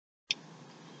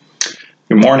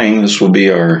Good morning. This will be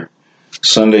our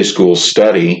Sunday school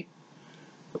study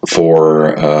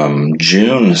for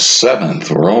June 7th.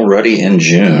 We're already in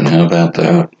June. How about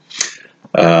that?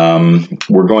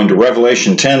 We're going to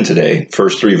Revelation 10 today.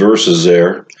 First three verses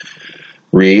there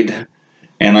read,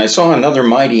 "And I saw another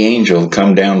mighty angel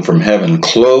come down from heaven,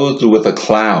 clothed with a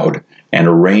cloud, and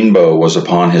a rainbow was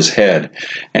upon his head,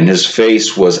 and his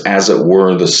face was as it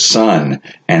were the sun,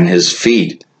 and his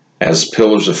feet as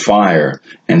pillars of fire,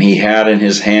 and he had in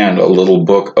his hand a little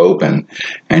book open,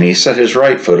 and he set his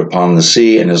right foot upon the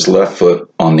sea and his left foot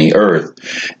on the earth,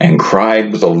 and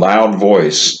cried with a loud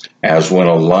voice, as when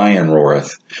a lion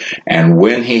roareth. And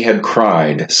when he had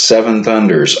cried, 7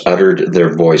 thunders uttered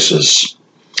their voices."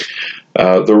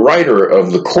 The writer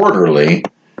of the quarterly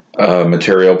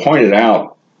material pointed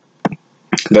out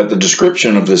that the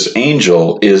description of this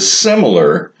angel is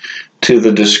similar to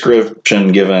the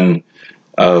description given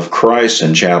of Christ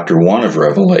in chapter 1 of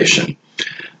Revelation.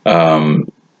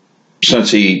 Since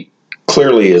he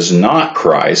clearly is not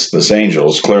Christ, this angel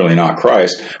is clearly not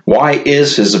Christ, why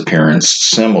is his appearance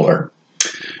similar?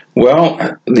 Well,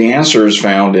 the answer is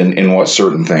found in what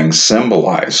certain things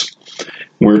symbolize.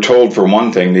 We're told, for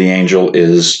one thing, the angel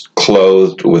is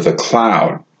clothed with a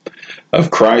cloud.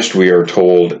 Of Christ, we are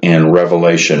told in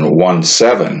Revelation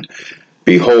 1:7,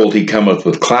 "Behold, he cometh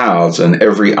with clouds, and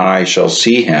every eye shall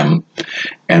see him,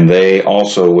 and they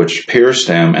also which pierced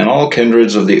him, and all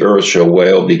kindreds of the earth shall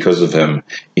wail because of him.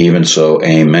 Even so,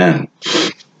 amen."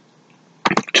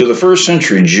 To the first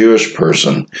century Jewish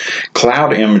person,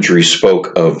 cloud imagery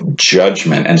spoke of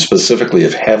judgment, and specifically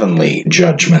of heavenly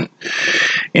judgment.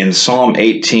 In Psalm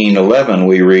 18:11,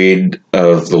 we read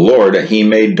of the Lord, "He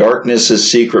made darkness his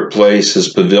secret place, his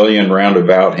pavilion round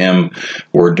about him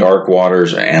were dark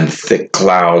waters and thick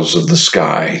clouds of the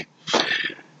sky."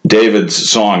 David's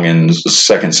song in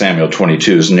 2 Samuel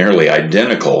 22 is nearly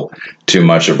identical to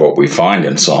much of what we find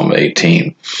in Psalm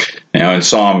 18. Now in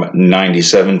Psalm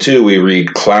 97:2 we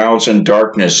read, "Clouds and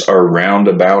darkness are round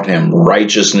about him,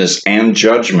 righteousness and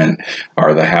judgment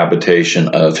are the habitation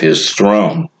of his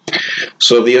throne."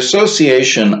 So the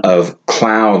association of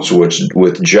clouds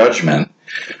with judgment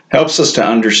helps us to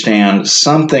understand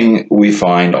something we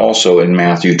find also in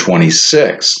Matthew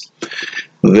 26.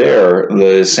 There,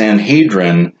 the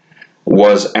Sanhedrin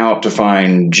was out to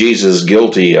find Jesus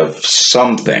guilty of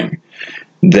something.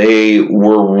 They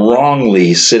were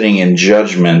wrongly sitting in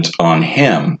judgment on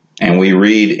him. And we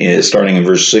read, starting in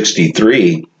verse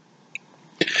 63,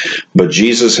 "But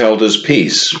Jesus held his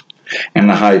peace. And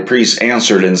the high priest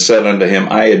answered and said unto him,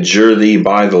 I adjure thee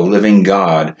by the living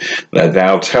God, that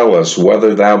thou tell us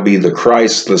whether thou be the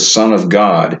Christ, the Son of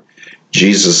God.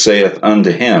 Jesus saith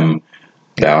unto him,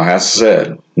 Thou hast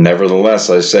said, Nevertheless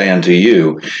I say unto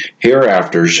you,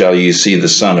 hereafter shall ye see the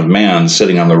Son of Man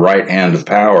sitting on the right hand of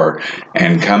power,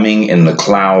 and coming in the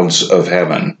clouds of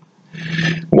heaven."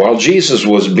 While Jesus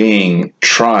was being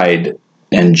tried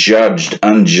and judged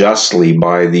unjustly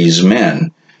by these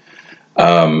men,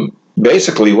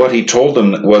 basically what he told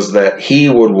them was that he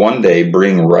would one day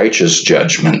bring righteous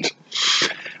judgment.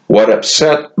 What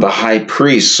upset the high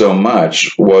priest so much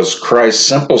was Christ's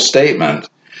simple statement,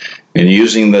 and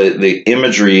using the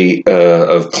imagery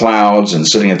of clouds and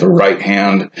sitting at the right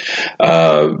hand.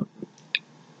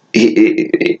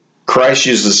 Christ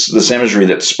used this imagery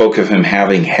that spoke of him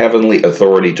having heavenly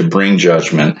authority to bring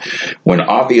judgment, when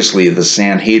obviously the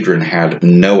Sanhedrin had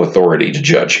no authority to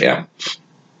judge him.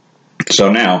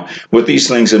 So now, with these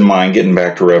things in mind, getting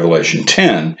back to Revelation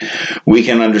 10, we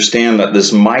can understand that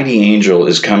this mighty angel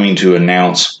is coming to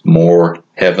announce more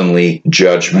heavenly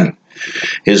judgment.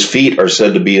 His feet are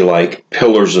said to be like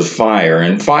pillars of fire,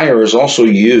 and fire is also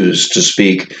used to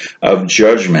speak of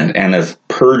judgment and of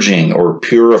purging or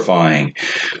purifying.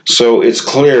 So it's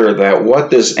clear that what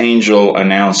this angel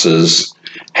announces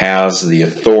has the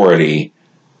authority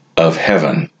of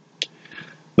heaven.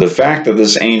 The fact that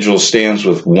this angel stands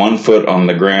with one foot on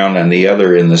the ground and the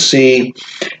other in the sea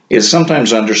is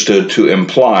sometimes understood to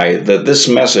imply that this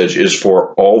message is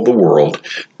for all the world,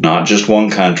 not just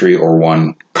one country or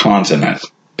one continent.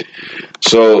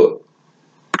 So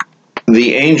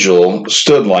the angel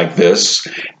stood like this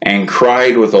and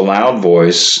cried with a loud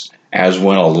voice, as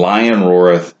when a lion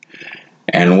roareth,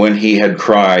 and when he had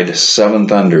cried, 7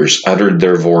 thunders uttered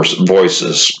their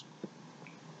voices.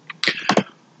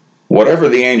 Whatever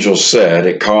the angel said,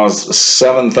 it caused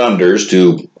 7 thunders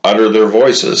to utter their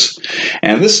voices.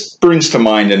 And this brings to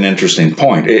mind an interesting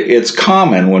point. It's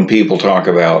common when people talk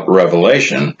about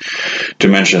Revelation to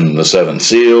mention the 7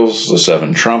 seals, the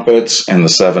 7 trumpets, and the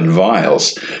 7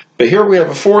 vials. But here we have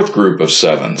a fourth group of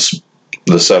sevens,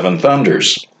 the 7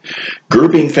 thunders.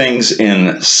 Grouping things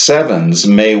in sevens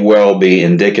may well be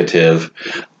indicative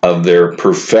of their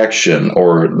perfection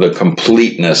or the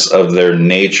completeness of their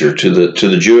nature. To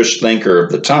the Jewish thinker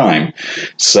of the time,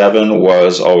 7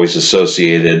 was always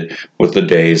associated with the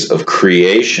days of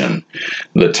creation,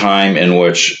 the time in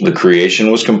which the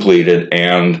creation was completed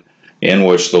and in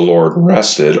which the Lord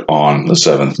rested on the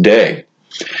seventh day.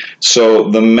 So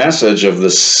the message of the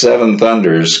 7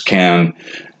 thunders can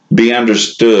be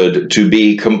understood to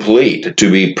be complete, to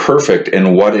be perfect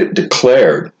in what it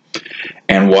declared.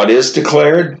 And what is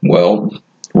declared? Well,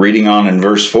 reading on in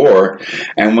verse 4,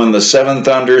 and when the 7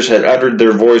 thunders had uttered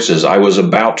their voices, I was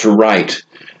about to write,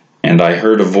 and I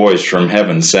heard a voice from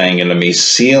heaven saying unto me,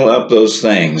 seal up those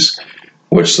things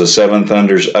which the 7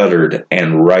 thunders uttered,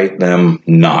 and write them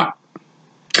not.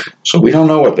 So we don't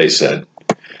know what they said.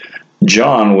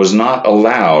 John was not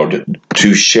allowed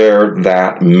to share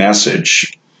that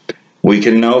message. We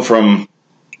can know from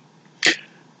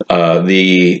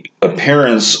the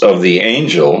appearance of the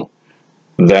angel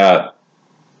that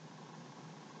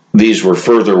these were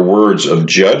further words of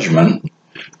judgment,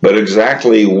 but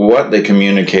exactly what they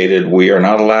communicated we are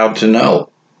not allowed to know.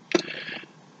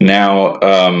 Now,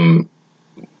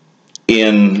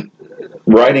 in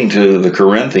writing to the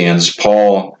Corinthians,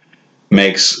 Paul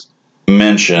makes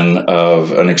mention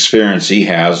of an experience he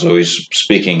has, though he's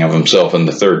speaking of himself in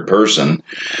the third person.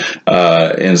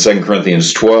 In 2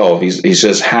 Corinthians 12, he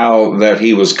says how that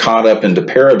he was caught up into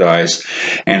paradise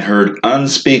and heard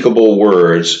unspeakable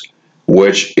words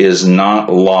which is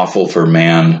not lawful for a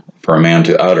man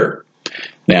to utter.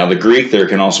 Now, the Greek there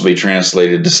can also be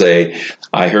translated to say,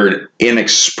 I heard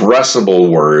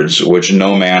inexpressible words which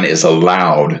no man is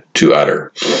allowed to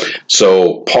utter.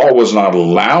 So Paul was not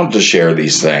allowed to share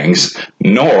these things,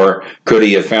 nor could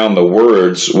he have found the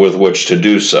words with which to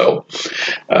do so.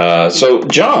 So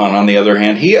John, on the other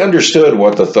hand, he understood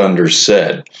what the thunders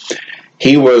said.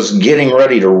 He was getting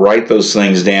ready to write those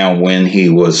things down when he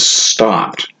was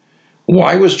stopped.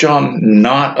 Why was John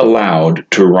not allowed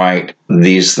to write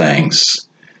these things?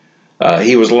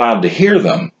 He was allowed to hear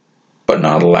them, but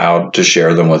not allowed to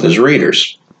share them with his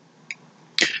readers.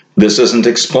 This isn't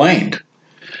explained,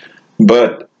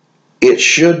 but it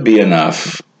should be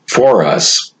enough for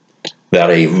us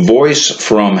that a voice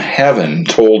from heaven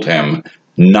told him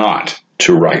not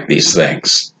to write these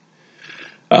things.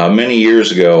 Many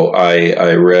years ago,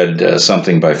 I read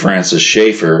something by Francis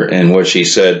Schaeffer in which he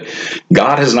said,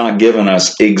 God has not given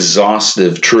us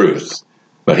exhaustive truth,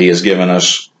 but he has given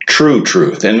us true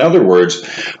truth. In other words,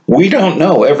 we don't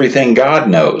know everything God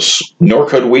knows, nor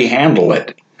could we handle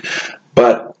it.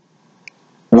 But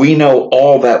we know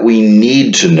all that we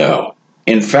need to know.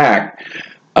 In fact,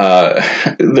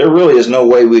 there really is no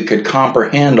way we could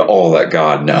comprehend all that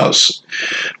God knows.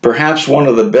 Perhaps one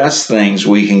of the best things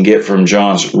we can get from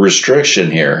John's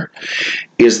restriction here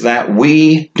is that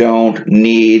we don't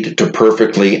need to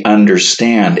perfectly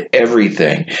understand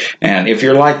everything. And if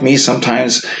you're like me,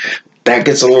 sometimes that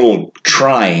gets a little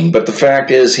trying. But the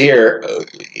fact is here,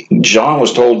 John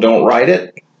was told don't write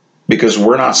it because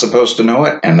we're not supposed to know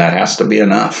it, and that has to be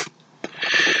enough.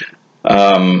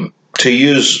 To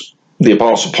use the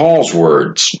Apostle Paul's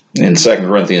words in 2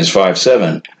 Corinthians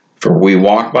 5:7, for we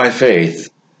walk by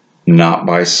faith, not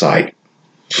by sight.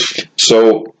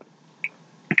 So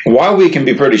while we can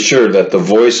be pretty sure that the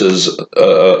voices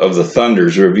of the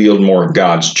thunders revealed more of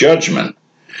God's judgment,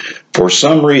 for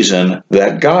some reason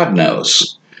that God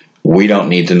knows, we don't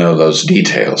need to know those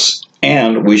details.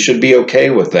 And we should be okay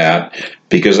with that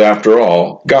because, after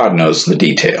all, God knows the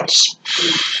details.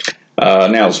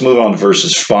 Now let's move on to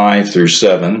verses 5 through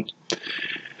 7.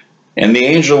 And the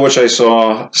angel which I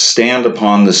saw stand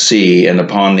upon the sea and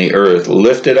upon the earth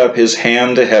lifted up his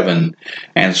hand to heaven,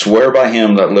 and sware by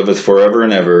him that liveth forever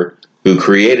and ever, who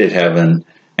created heaven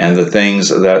and the things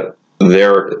that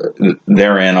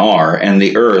therein are, and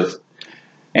the earth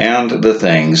and the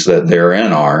things that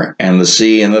therein are, and the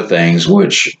sea and the things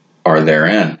which are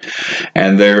therein,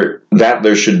 and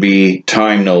there should be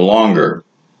time no longer.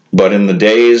 But in the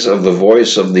days of the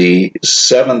voice of the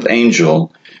 7th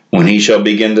angel, when he shall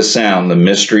begin to sound, the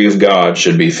mystery of God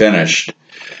should be finished,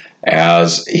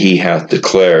 as he hath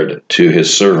declared to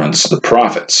his servants the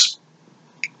prophets.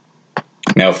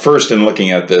 Now, first, in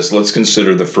looking at this, let's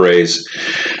consider the phrase,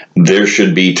 there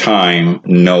should be time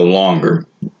no longer.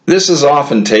 This is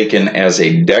often taken as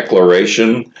a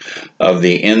declaration of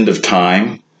the end of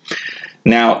time.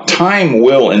 Now, time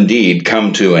will indeed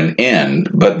come to an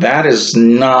end, but that is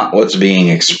not what's being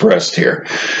expressed here.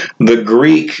 The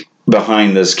Greek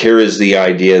behind this carries the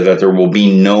idea that there will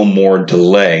be no more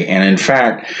delay, and in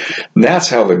fact, that's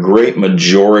how the great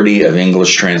majority of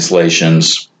English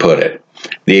translations put it.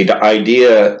 The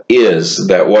idea is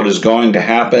that what is going to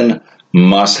happen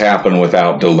must happen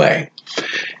without delay.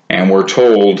 And we're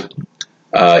told,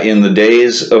 in the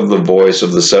days of the voice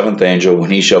of the seventh angel,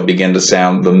 when he shall begin to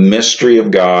sound, the mystery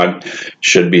of God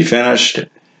should be finished,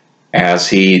 as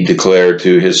he declared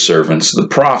to his servants, the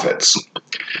prophets.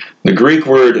 The Greek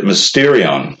word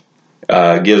mysterion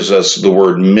gives us the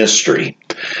word mystery,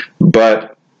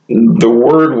 but the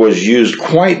word was used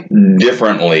quite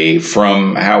differently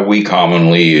from how we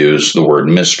commonly use the word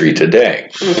mystery today.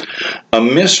 A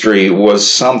mystery was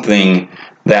something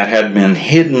that had been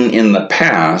hidden in the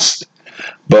past,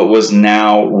 but was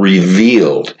now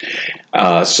revealed.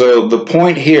 So the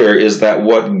point here is that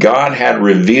what God had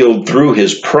revealed through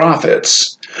his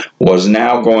prophets was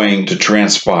now going to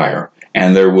transpire,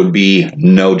 and there would be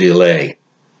no delay.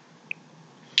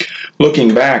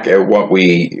 Looking back at what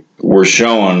we were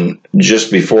shown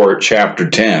just before chapter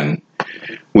 10,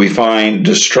 we find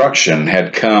destruction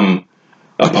had come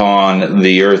upon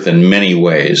the earth in many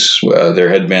ways. There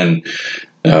had been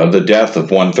the death of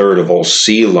 1/3 of all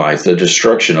sea life, the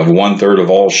destruction of 1/3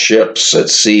 of all ships at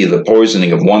sea, the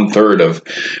poisoning of 1/3 of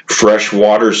fresh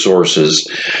water sources,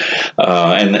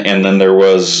 and then there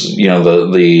was,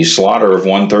 the slaughter of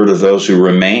 1/3 of those who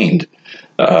remained.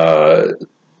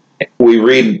 We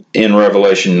read in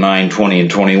Revelation 9, 20 and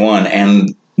 21,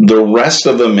 and the rest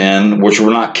of the men which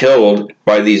were not killed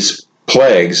by these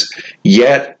plagues,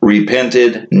 yet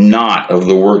repented not of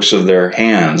the works of their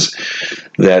hands,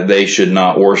 that they should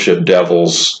not worship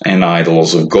devils and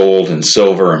idols of gold and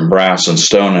silver and brass and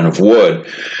stone and of wood,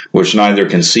 which neither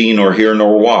can see nor hear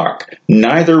nor walk.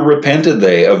 Neither repented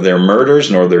they of their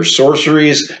murders, nor their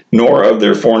sorceries, nor of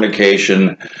their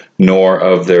fornication, nor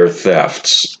of their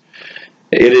thefts.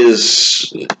 It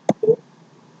is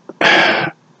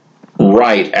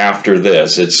right after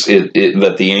this,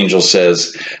 that the angel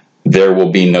says there will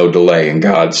be no delay in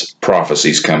God's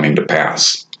prophecies coming to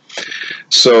pass.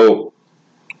 So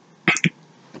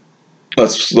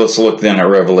let's look then at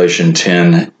Revelation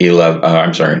 10,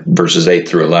 verses 8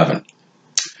 through 11.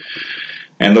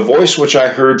 And the voice which I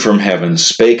heard from heaven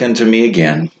spake unto me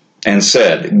again, and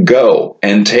said, Go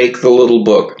and take the little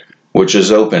book which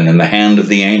is open in the hand of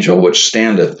the angel which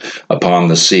standeth upon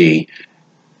the sea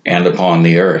and upon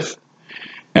the earth.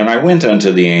 And I went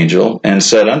unto the angel, and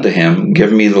said unto him,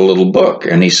 Give me the little book.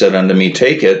 And he said unto me,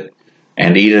 Take it,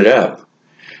 and eat it up.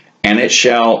 And it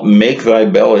shall make thy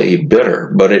belly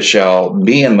bitter, but it shall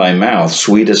be in thy mouth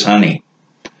sweet as honey.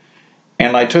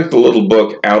 And I took the little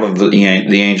book out of the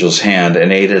angel's hand,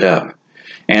 and ate it up.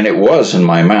 And it was in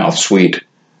my mouth sweet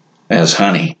as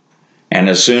honey. And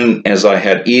as soon as I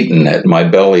had eaten it, my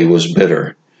belly was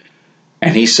bitter.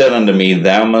 And he said unto me,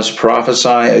 Thou must prophesy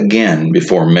again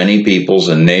before many peoples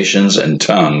and nations and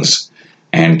tongues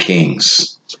and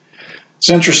kings. It's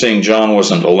interesting, John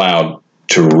wasn't allowed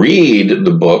to read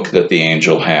the book that the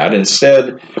angel had.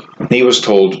 Instead, he was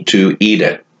told to eat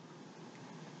it.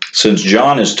 Since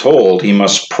John is told, he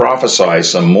must prophesy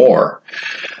some more.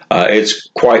 It's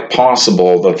quite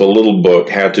possible that the little book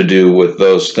had to do with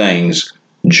those things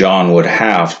John would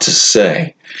have to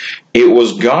say. It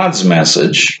was God's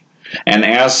message, and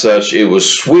as such, it was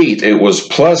sweet, it was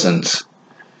pleasant,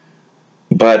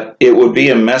 but it would be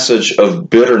a message of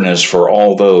bitterness for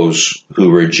all those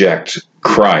who reject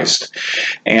Christ.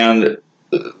 And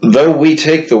though we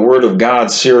take the Word of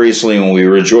God seriously and we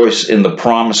rejoice in the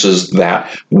promises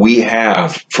that we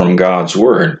have from God's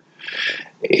Word,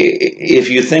 if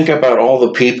you think about all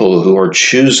the people who are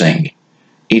choosing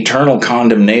eternal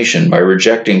condemnation by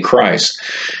rejecting Christ,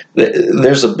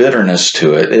 there's a bitterness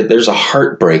to it. There's a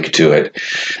heartbreak to it.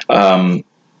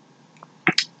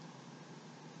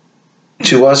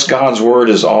 To us, God's Word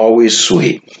is always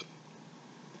sweet,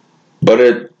 but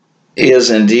it is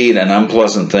indeed an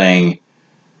unpleasant thing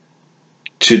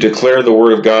to declare the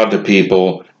Word of God to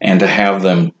people and to have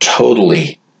them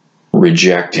totally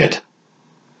reject it.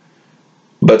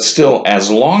 But still,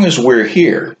 as long as we're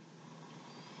here,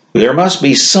 there must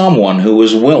be someone who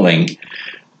is willing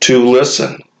to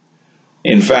listen.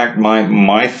 In fact,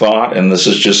 my thought, and this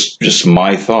is just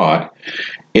my thought,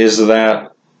 is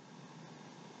that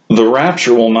the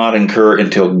rapture will not occur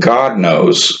until God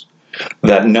knows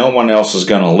that no one else is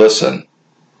going to listen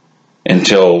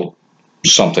until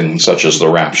something such as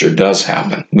the rapture does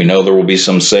happen. We know there will be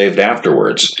some saved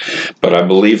afterwards, but I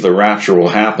believe the rapture will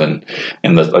happen,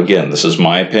 and again, this is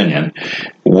my opinion,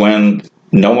 when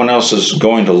no one else is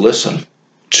going to listen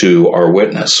to our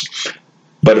witness.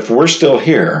 But if we're still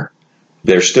here,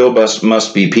 there still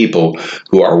must be people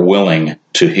who are willing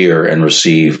to hear and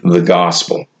receive the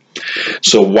gospel.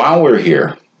 So while we're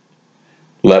here,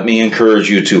 let me encourage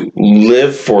you to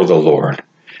live for the Lord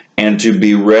and to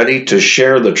be ready to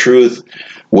share the truth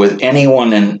with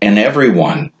anyone and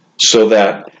everyone, so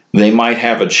that they might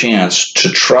have a chance to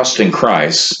trust in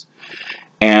Christ,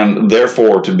 and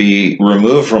therefore to be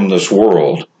removed from this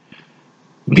world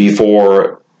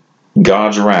before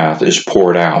God's wrath is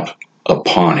poured out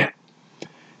upon it.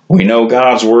 We know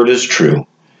God's word is true,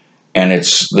 and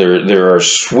there are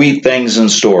sweet things in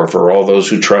store for all those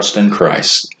who trust in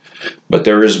Christ. But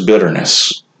there is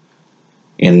bitterness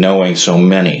in knowing so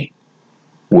many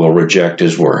will reject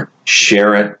his word.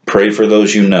 Share it. Pray for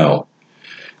those you know,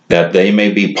 that they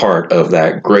may be part of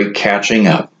that great catching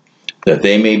up, that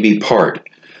they may be part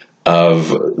of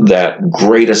that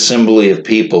great assembly of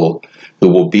people who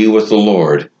will be with the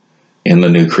Lord in the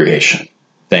new creation.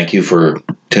 Thank you for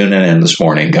tuning in this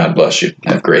morning. God bless you.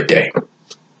 Have a great day.